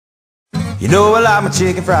You know I like my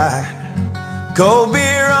chicken fried, cold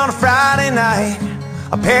beer on a Friday night,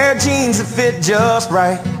 a pair of jeans that fit just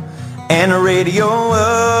right, and the radio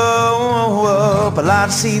up. I like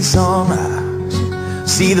to see the sunrise,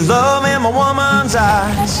 see the love in my woman's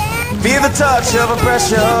eyes, feel the touch of a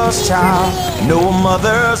precious child, know a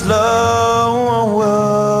mother's love.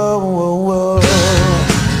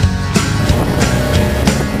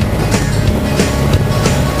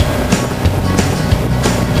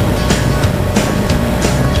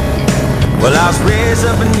 Well, I was raised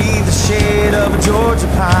up beneath the shade of a Georgia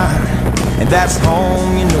pine, and that's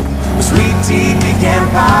home, you know, with sweet tea, pecan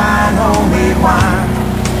pie, and homemade wine,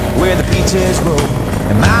 where the peaches grow.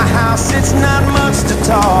 In my house, it's not much to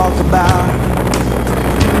talk about,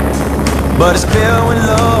 but it's filled with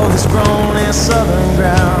love that's grown in southern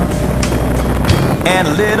ground, and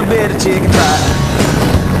a little bit of chicken fried,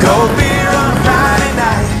 cold beer on a Friday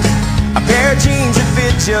night, a pair of jeans that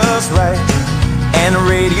fit just right, and the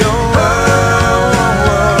radio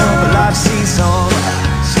I like to see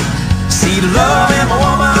sunrise, see the love in my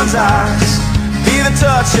woman's eyes, feel the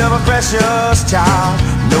touch of a precious child,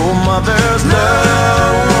 no mother's love.